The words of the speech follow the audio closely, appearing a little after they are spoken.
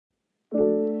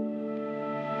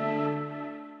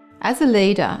As a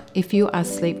leader, if you are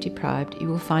sleep deprived, you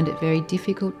will find it very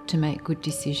difficult to make good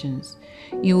decisions.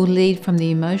 You will lead from the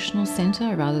emotional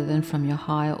centre rather than from your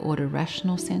higher order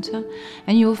rational centre,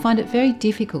 and you will find it very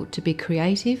difficult to be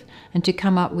creative and to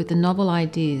come up with the novel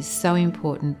ideas so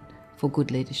important for good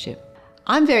leadership.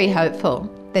 I'm very hopeful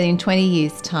that in 20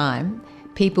 years' time,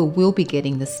 people will be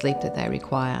getting the sleep that they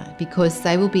require because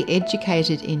they will be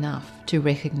educated enough to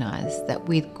recognise that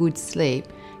with good sleep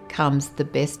comes the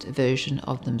best version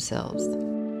of themselves.